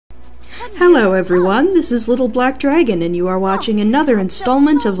Hello everyone, this is Little Black Dragon, and you are watching another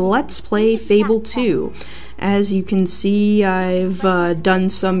installment of Let's Play Fable 2. As you can see, I've done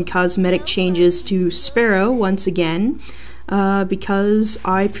some cosmetic changes to Sparrow once again, because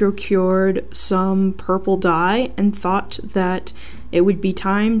I procured some purple dye and thought that it would be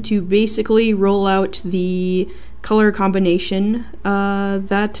time to basically roll out the color combination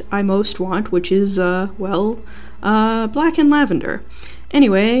that I most want, which is, black and lavender.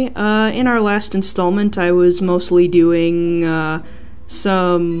 Anyway, in our last installment I was mostly doing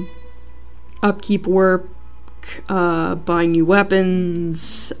some upkeep work, buying new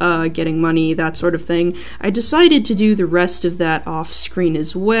weapons, getting money, that sort of thing. I decided to do the rest of that off screen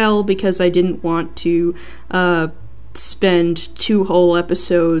as well because I didn't want to spend 2 whole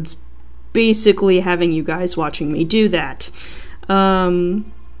episodes basically having you guys watching me do that.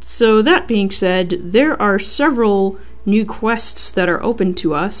 So that being said, there are several new quests that are open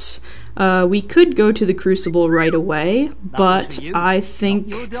to us. We could go to the Crucible right away, but I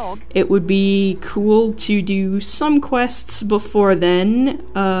think it would be cool to do some quests before then,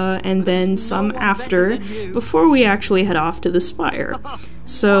 and then some after, before we actually head off to the Spire.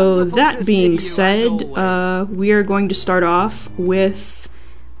 So that being said, we are going to start off with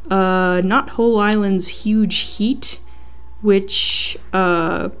Knothole Island's Huge Heat, which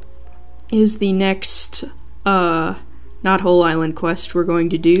is the next Knothole Island quest we're going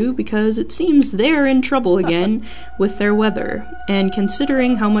to do, because it seems they're in trouble again with their weather, and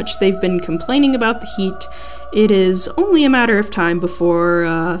considering how much they've been complaining about the heat, it is only a matter of time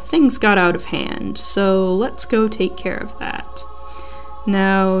before things got out of hand, so let's go take care of that.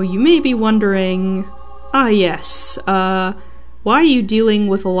 Now, you may be wondering, yes, why are you dealing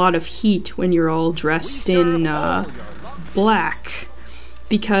with a lot of heat when you're all dressed in black?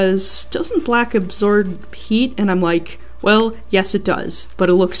 Because doesn't black absorb heat? And I'm like, well, yes it does, but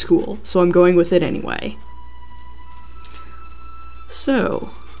it looks cool, so I'm going with it anyway. So,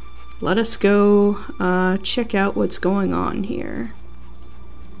 let us go check out what's going on here.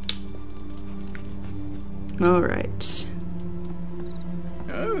 Alright.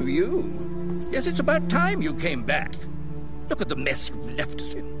 Oh, you? Yes, it's about time you came back. Look at the mess you've left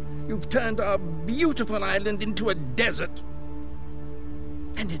us in. You've turned our beautiful island into a desert.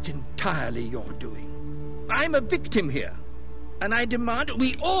 And it's entirely your doing. I'm a victim here, and I demand,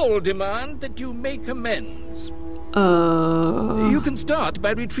 we all demand, that you make amends. You can start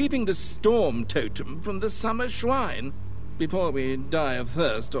by retrieving the storm totem from the summer shrine, before we die of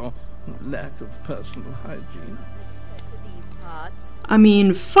thirst or lack of personal hygiene. I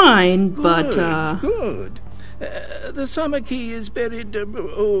mean, fine, but, Good. The summer key is buried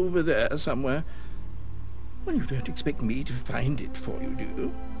over there somewhere. Well, you don't expect me to find it for you, do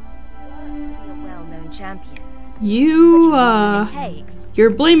you? Be a well-known champion. You're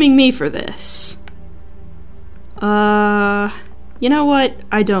blaming me for this. You know what?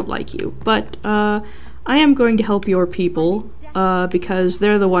 I don't like you, but, I am going to help your people, because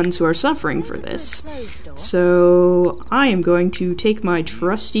they're the ones who are suffering for this. So, I am going to take my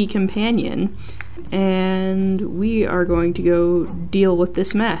trusty companion, and we are going to go deal with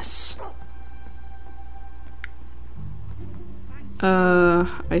this mess.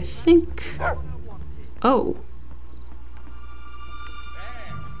 I think... Oh.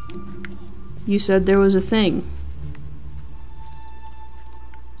 You said there was a thing.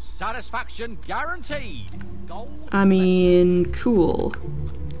 Satisfaction guaranteed. I mean, cool.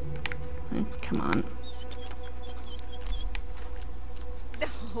 Come on.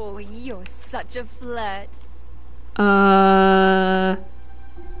 Oh, you're such a flirt.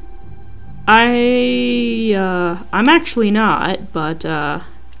 I'm actually not, but, I'm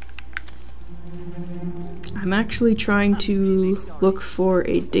actually trying to look for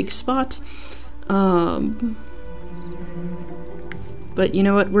a dig spot, but you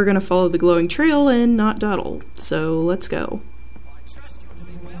know what, we're gonna follow the glowing trail and not dawdle, so let's go.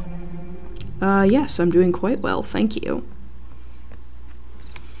 Yes, I'm doing quite well, thank you.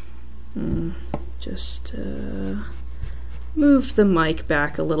 Just, move the mic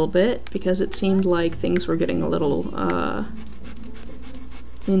back a little bit, because it seemed like things were getting a little,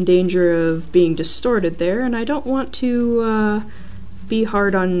 in danger of being distorted there, and I don't want to, be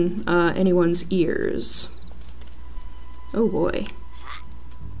hard on, anyone's ears. Oh boy.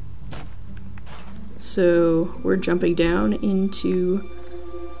 So, we're jumping down into,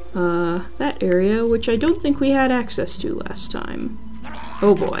 that area, which I don't think we had access to last time.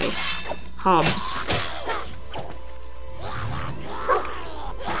 Oh boy. Hobbs.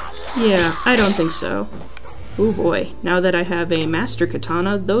 Yeah, I don't think so. Oh boy, now that I have a master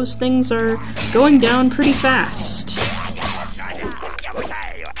katana, those things are going down pretty fast.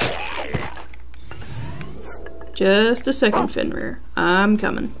 Just a second, Fenrir. I'm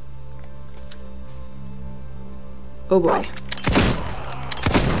coming. Oh boy.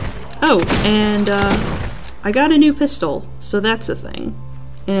 Oh, and I got a new pistol, so that's a thing.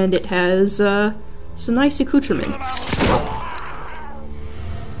 And it has some nice accoutrements.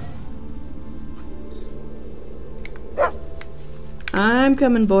 I'm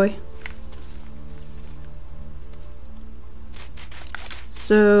coming, boy.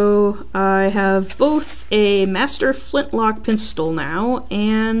 So, I have both a Master Flintlock pistol now,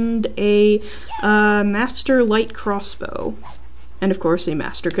 and a Master Light Crossbow. And of course, a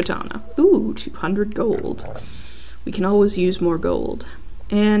Master Katana. Ooh, 200 gold. We can always use more gold.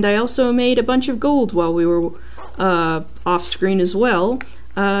 And I also made a bunch of gold while we were off-screen as well.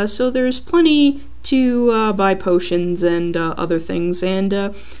 So there's plenty to buy potions and other things. And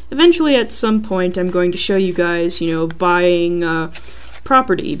eventually at some point I'm going to show you guys, you know, buying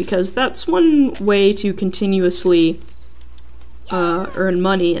property, because that's one way to continuously earn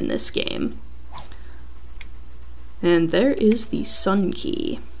money in this game. And there is the Sun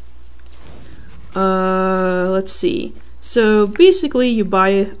Key. Let's see. So basically you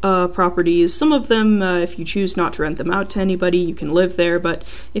buy properties. Some of them, if you choose not to rent them out to anybody, you can live there, but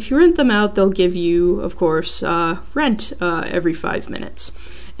if you rent them out, they'll give you, of course, rent every 5 minutes.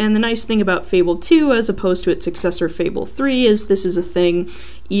 And the nice thing about Fable 2, as opposed to its successor Fable 3, is this is a thing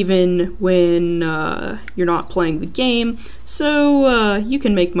even when you're not playing the game, so you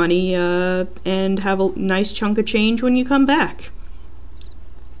can make money and have a nice chunk of change when you come back,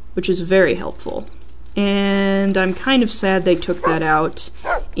 which is very helpful. And I'm kind of sad they took that out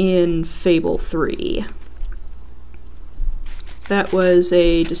in Fable 3. That was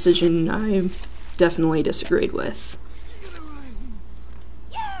a decision I definitely disagreed with.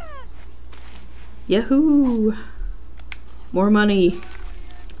 Yahoo! More money.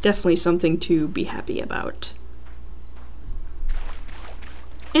 Definitely something to be happy about.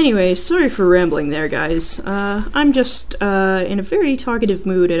 Anyway, sorry for rambling there, guys. I'm just in a very talkative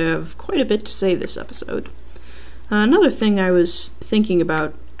mood and have quite a bit to say this episode. Another thing I was thinking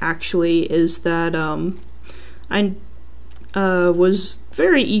about, actually, is that I was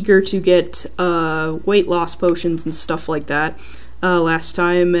very eager to get weight loss potions and stuff like that last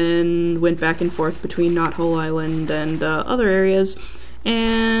time, and went back and forth between Knothole Island and other areas.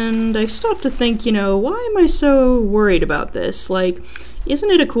 And I stopped to think, you know, why am I so worried about this? Like,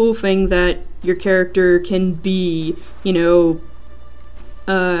 isn't it a cool thing that your character can be, you know,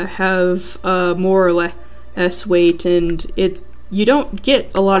 have more or less weight, and you don't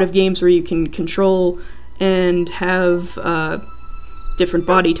get a lot of games where you can control and have different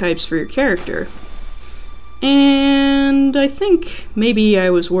body types for your character. And I think maybe I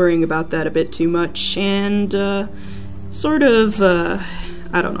was worrying about that a bit too much, and sort of,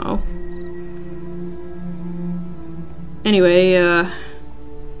 I don't know. Anyway,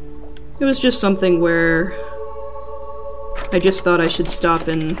 it was just something where I just thought I should stop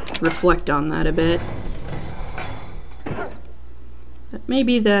and reflect on that a bit.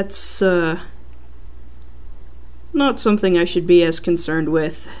 Maybe that's not something I should be as concerned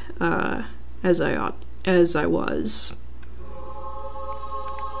with as I was.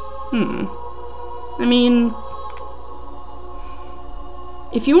 I mean,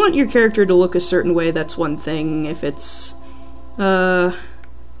 if you want your character to look a certain way, that's one thing. If it's other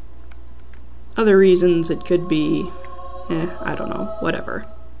reasons, it could be, I don't know, whatever.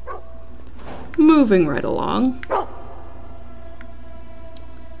 Moving right along.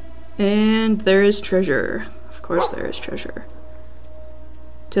 And there is treasure. Of course there is treasure.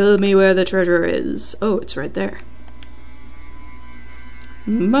 Tell me where the treasure is. Oh, it's right there.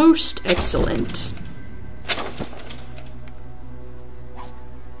 Most excellent.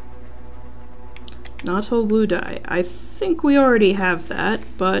 Knothole blue dye. I think we already have that,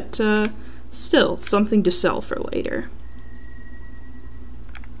 but still, something to sell for later.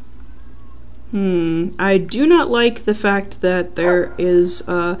 I do not like the fact that there is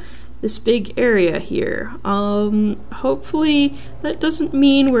this big area here. Hopefully that doesn't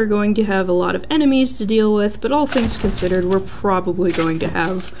mean we're going to have a lot of enemies to deal with, but all things considered, we're probably going to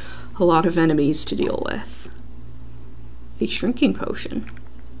have a lot of enemies to deal with. A shrinking potion.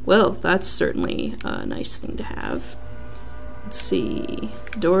 Well, that's certainly a nice thing to have. Let's see.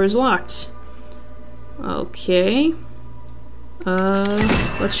 The door is locked. Okay.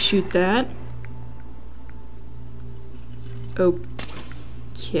 Let's shoot that.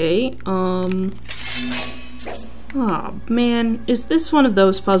 Okay, oh man, is this one of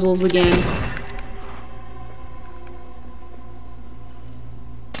those puzzles again?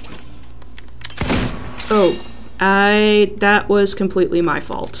 Oh, that was completely my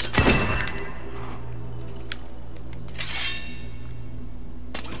fault.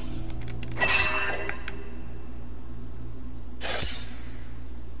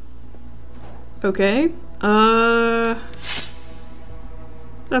 Okay.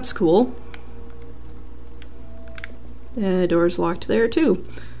 That's cool. The door's locked there too.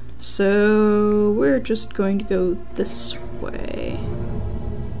 So we're just going to go this way.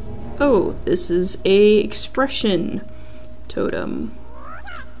 Oh, this is a expression totem.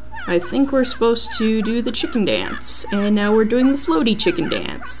 I think we're supposed to do the chicken dance, and now we're doing the floaty chicken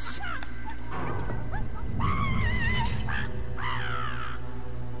dance.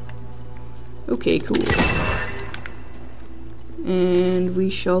 Okay, cool. And we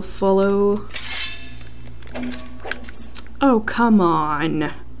shall follow... Oh, come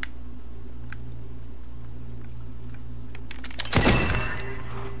on.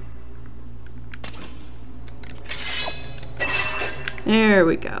 There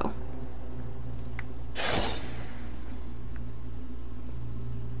we go.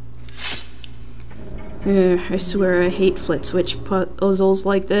 I swear I hate flit switch puzzles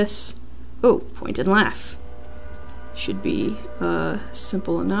like this. Oh, point and laugh. Should be,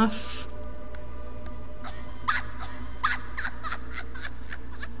 simple enough.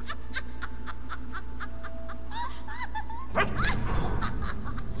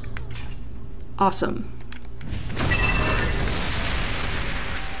 Awesome.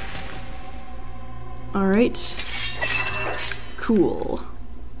 Alright. Cool.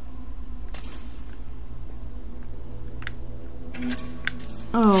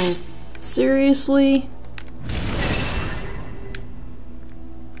 Oh, seriously?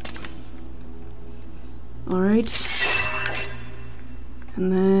 Alright.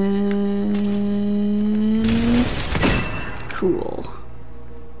 And then... Cool.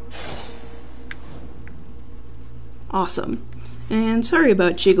 Awesome. And sorry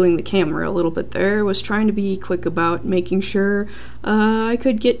about jiggling the camera a little bit there. I was trying to be quick about making sure I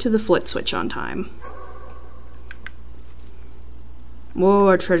could get to the flit switch on time.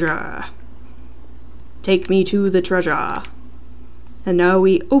 More treasure. Take me to the treasure. And now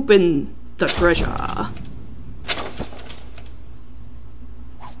we open the treasure.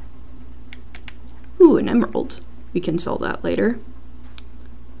 Ooh, an emerald. We can sell that later.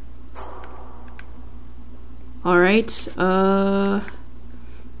 Alright, and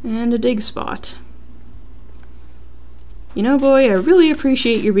a dig spot. You know, boy, I really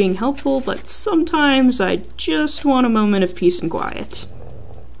appreciate your being helpful, but sometimes I just want a moment of peace and quiet.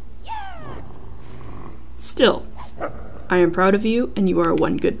 Still, I am proud of you, and you are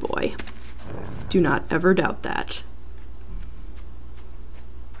one good boy. Do not ever doubt that.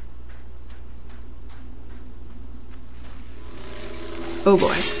 Oh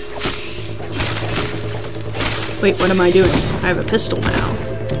boy. Wait, what am I doing? I have a pistol now.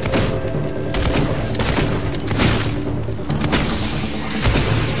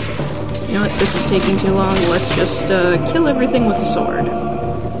 You know what, this is taking too long. Let's just kill everything with a sword.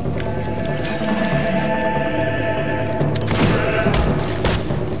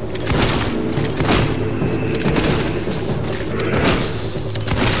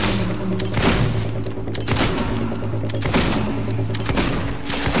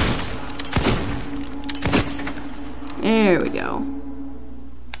 There we go.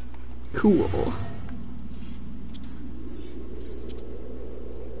 Cool.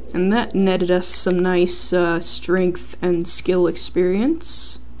 And that netted us some nice strength and skill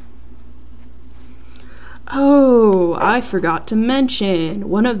experience. Oh, I forgot to mention,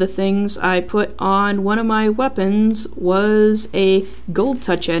 one of the things I put on one of my weapons was a gold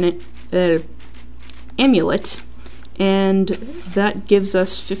touch amulet, and that gives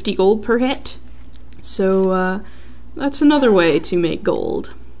us 50 gold per hit. So, that's another way to make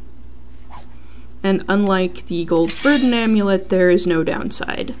gold. And unlike the gold burden amulet, there is no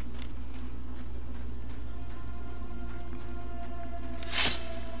downside.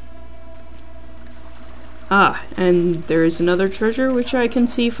 Ah, and there is another treasure which I can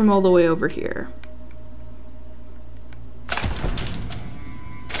see from all the way over here.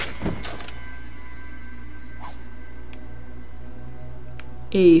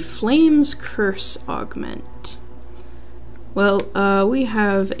 A Flame's Curse augment. Well, we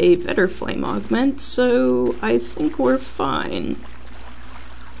have a better flame augment, so I think we're fine.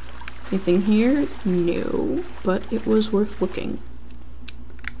 Anything here? No, but it was worth looking.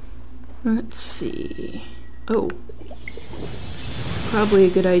 Let's see. Oh. Probably a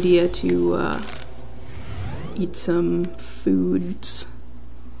good idea to, eat some foods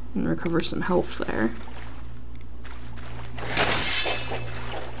and recover some health there.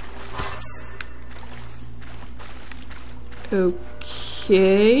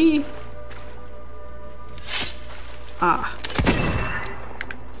 Okay. Ah.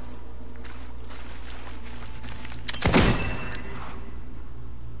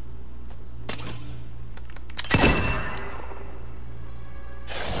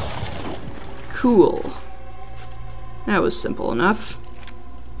 Cool. That was simple enough.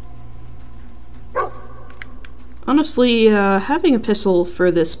 Honestly, having a pistol for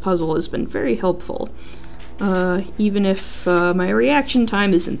this puzzle has been very helpful. Even if my reaction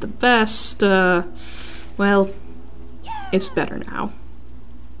time isn't the best, well, it's better now.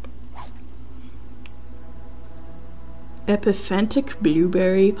 Epiphantic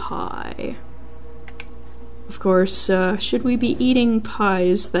blueberry pie. Of course, should we be eating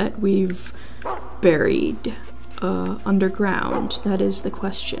pies that we've buried underground? That is the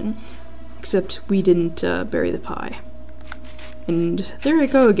question. Except we didn't bury the pie. And there I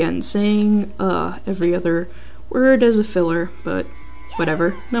go again, saying every other word as a filler, but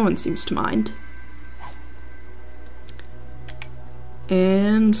whatever, no one seems to mind.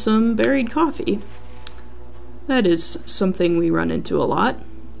 And some buried coffee. That is something we run into a lot.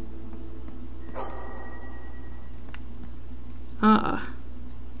 Ah.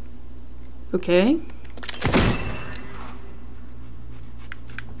 Okay.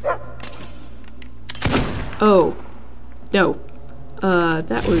 Oh. No.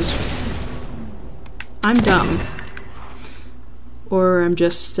 That was... I'm dumb. Or I'm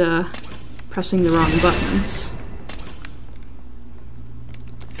just, pressing the wrong buttons.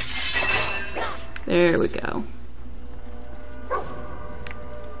 There we go.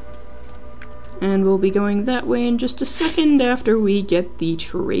 And we'll be going that way in just a second after we get the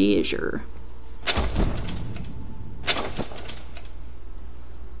treasure.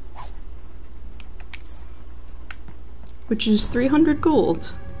 Which is 300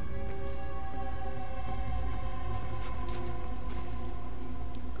 gold.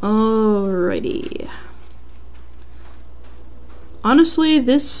 Alrighty. Honestly,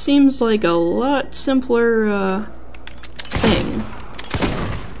 this seems like a lot simpler, thing.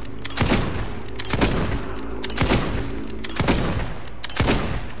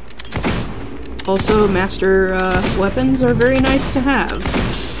 Also, master, weapons are very nice to have.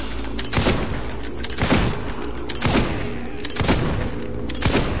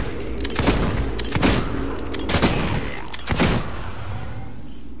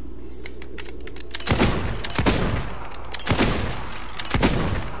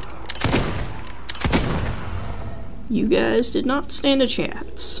 You guys did not stand a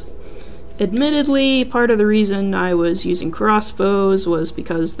chance. Admittedly, part of the reason I was using crossbows was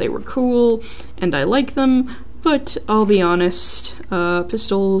because they were cool, and I like them, but I'll be honest,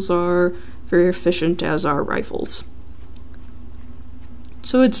 pistols are very efficient as are rifles.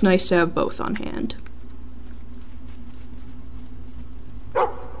 So it's nice to have both on hand.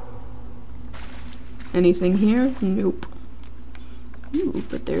 Anything here? Nope. Ooh,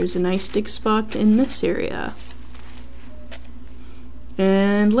 but there's a nice dig spot in this area.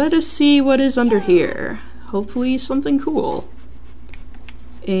 And let us see what is under here. Hopefully something cool.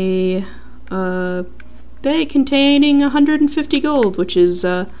 A bag containing 150 gold, which is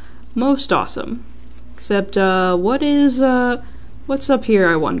most awesome. Except what's up here,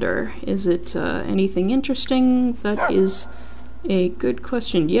 I wonder? Is it anything interesting? That is a good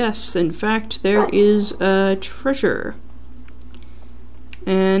question. Yes, in fact, there is a treasure.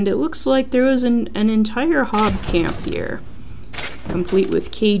 And it looks like there was an entire hob camp here. Complete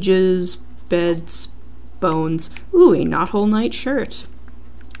with cages, beds, bones. Ooh, a Knothole Knight shirt.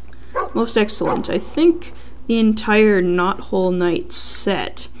 Most excellent. I think the entire Knothole Knight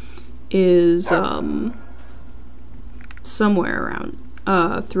set is, somewhere around,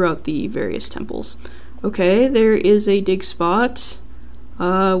 throughout the various temples. Okay, there is a dig spot.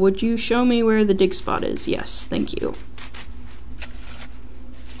 Would you show me where the dig spot is? Yes, thank you.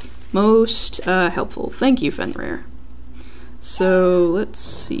 Most, helpful. Thank you, Fenrir. So, let's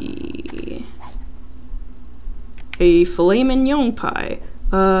see... A filet mignon pie.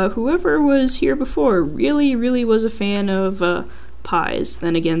 Whoever was here before really was a fan of, pies.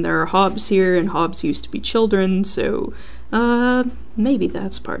 Then again, there are hobs here, and hobs used to be children, so, maybe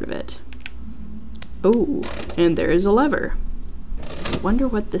that's part of it. Oh, and there is a lever. I wonder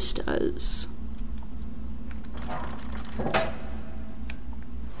what this does.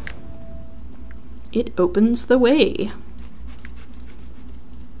 It opens the way.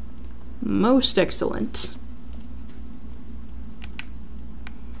 Most excellent.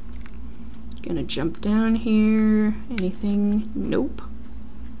 Gonna jump down here. Anything? Nope.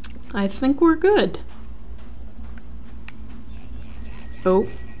 I think we're good. Oh.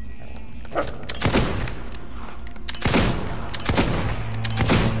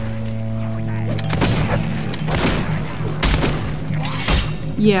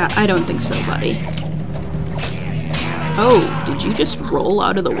 Yeah, I don't think so, buddy. Oh, did you just roll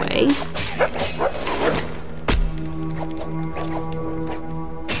out of the way?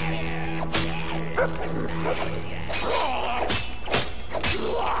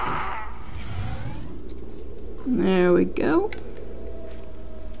 There we go.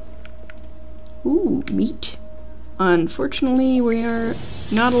 Ooh, meat. Unfortunately, we are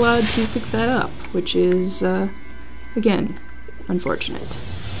not allowed to pick that up, which is, again, unfortunate.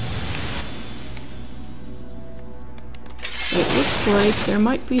 It looks like there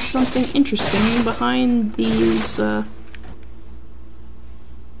might be something interesting behind these,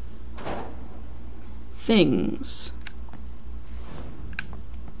 things.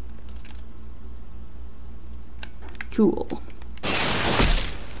 Cool.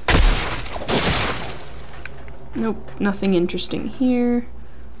 Nope, nothing interesting here.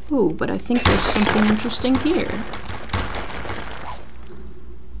 Oh, but I think there's something interesting here.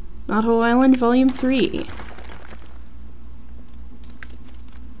 Knothole Island, Volume 3.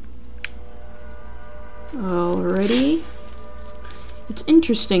 Alrighty. It's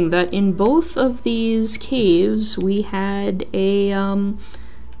interesting that in both of these caves we had a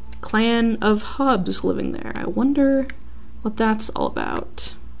clan of hubs living there. I wonder what that's all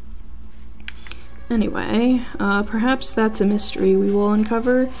about. Anyway, perhaps that's a mystery we will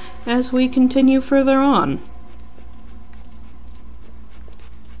uncover as we continue further on.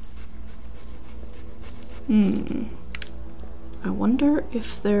 I wonder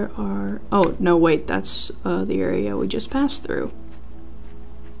if there are... Oh, no, wait, that's the area we just passed through.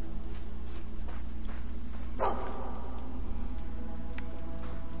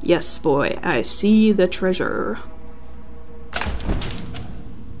 Yes, boy, I see the treasure.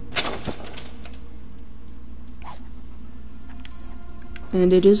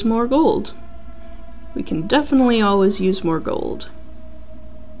 And it is more gold. We can definitely always use more gold.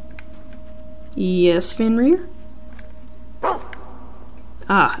 Yes, Fenrir?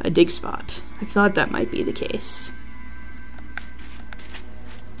 Ah, a dig spot. I thought that might be the case.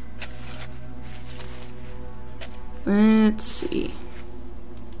 Let's see.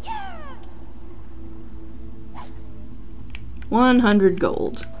 100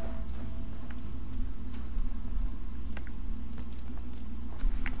 gold.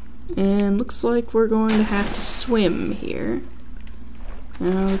 And looks like we're going to have to swim here.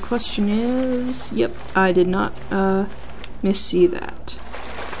 Now the question is... Yep, I did not missee that.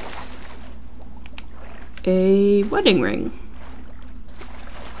 A wedding ring.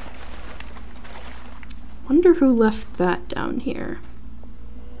 Wonder who left that down here.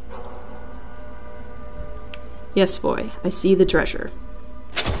 Yes, boy, I see the treasure.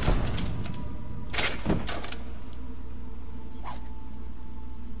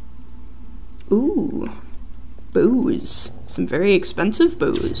 Ooh, booze. Some very expensive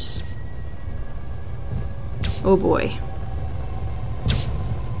booze. Oh boy.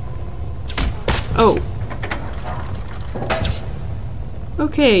 Oh.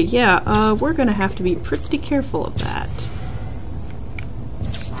 Okay, yeah, we're gonna have to be pretty careful of that.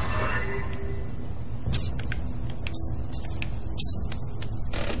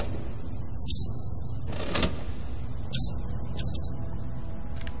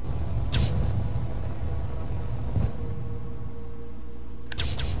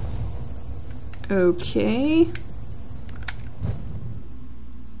 Okay.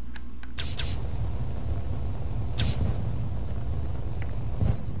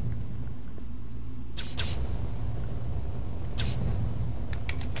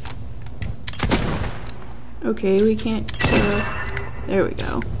 Okay, we can't, there we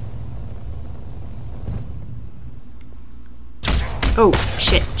go. Oh,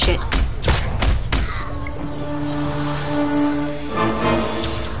 shit.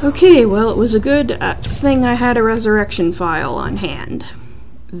 Okay, well, it was a good thing I had a resurrection file on hand.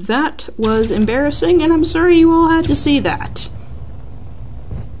 That was embarrassing, and I'm sorry you all had to see that.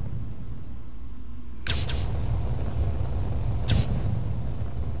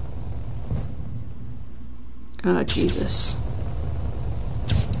 Oh, Jesus.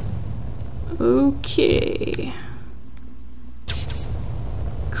 Okay.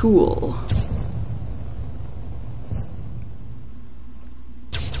 Cool.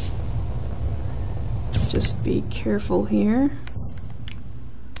 Just be careful here.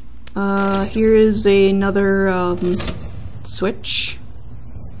 Here is another, switch.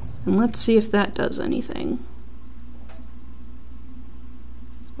 And let's see if that does anything.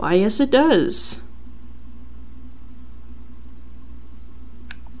 Why, yes it does.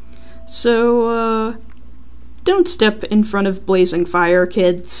 So, don't step in front of blazing fire,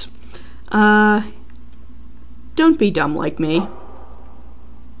 kids. Don't be dumb like me.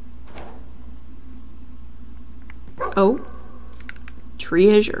 Oh.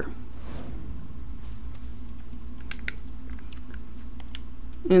 Treasure.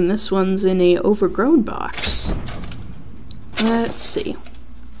 And this one's in a overgrown box. Let's see.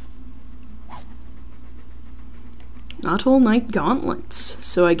 Knothole Knight gauntlets.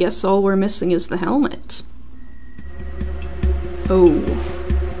 So I guess all we're missing is the helmet. Oh.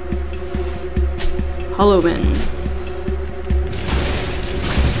 Hollowman.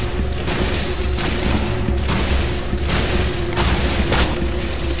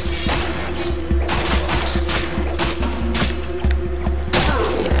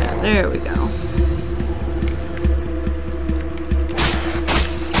 Yeah, there we go.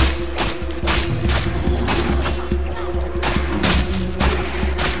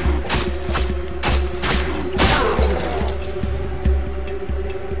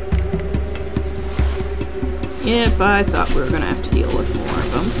 Yep, I thought we were gonna have to deal with more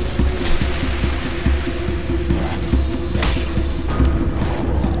of them.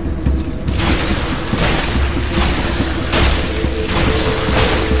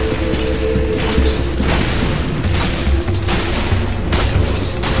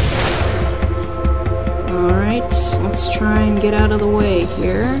 Alright, let's try and get out of the way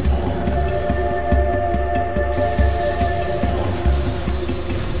here.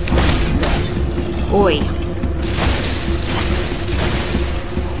 Oi.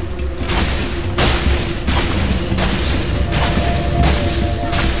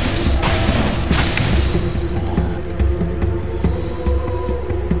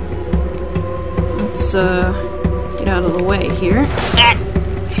 Let's get out of the way here. Ah!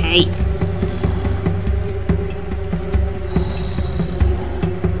 Hey.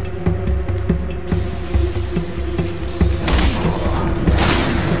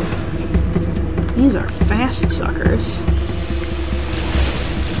 These are fast suckers.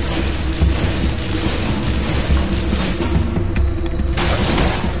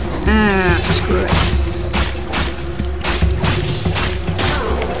 Ah, screw it.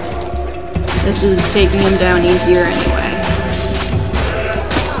 This is taking him down easier anyway.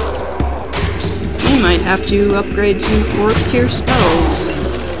 We might have to upgrade to 4th tier spells.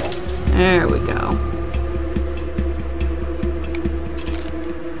 There we go.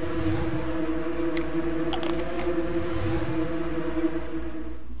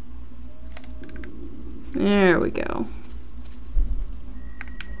 There we go.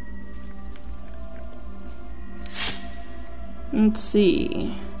 Let's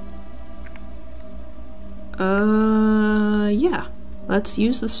see. Yeah. Let's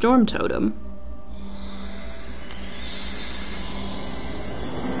use the storm totem.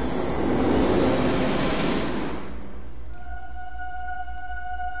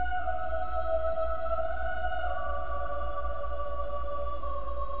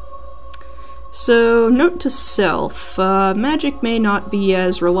 So, note to self, magic may not be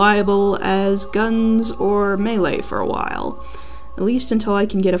as reliable as guns or melee for a while, at least until I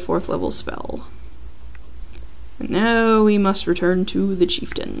can get a 4th level spell. And now we must return to the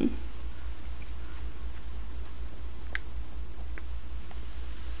Chieftan.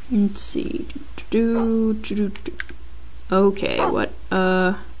 Let's see. Okay, what,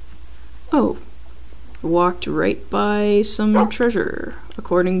 oh. Walked right by some treasure,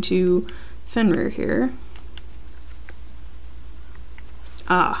 according to Fenrir here.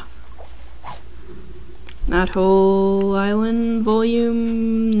 Ah. Knothole Island,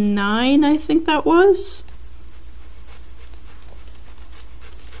 Volume 9, I think that was?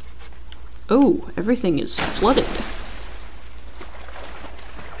 Oh, everything is flooded.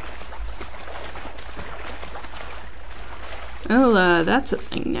 Well, that's a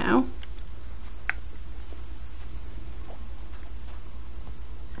thing now.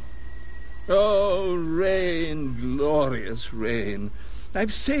 Oh, rain, glorious rain.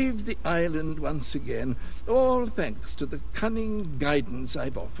 I've saved the island once again, all thanks to the cunning guidance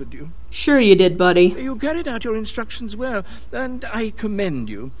I've offered you. Sure you did, buddy. You carried out your instructions well, and I commend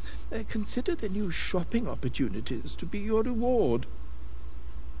you. Consider the new shopping opportunities to be your reward.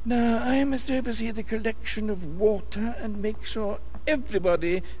 Now, I must oversee the collection of water and make sure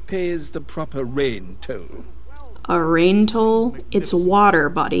everybody pays the proper rain toll. A rain toll? It's water,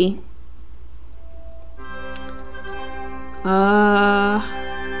 buddy.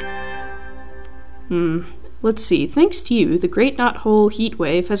 Let's see. Thanks to you, the Great Knothole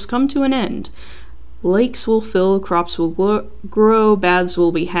heatwave has come to an end. Lakes will fill, crops will grow, baths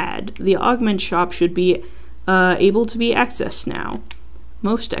will be had. The augment shop should be able to be accessed now.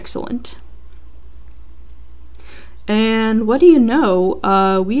 Most excellent. And what do you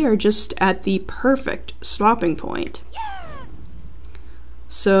know, we are just at the perfect stopping point.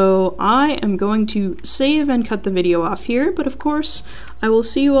 So I am going to save and cut the video off here, but of course I will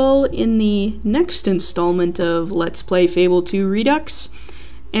see you all in the next installment of Let's Play Fable 2 Redux.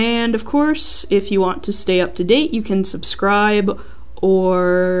 And of course, if you want to stay up to date, you can subscribe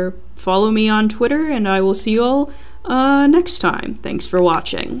or follow me on Twitter, and I will see you all next time. Thanks for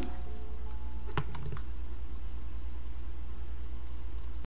watching.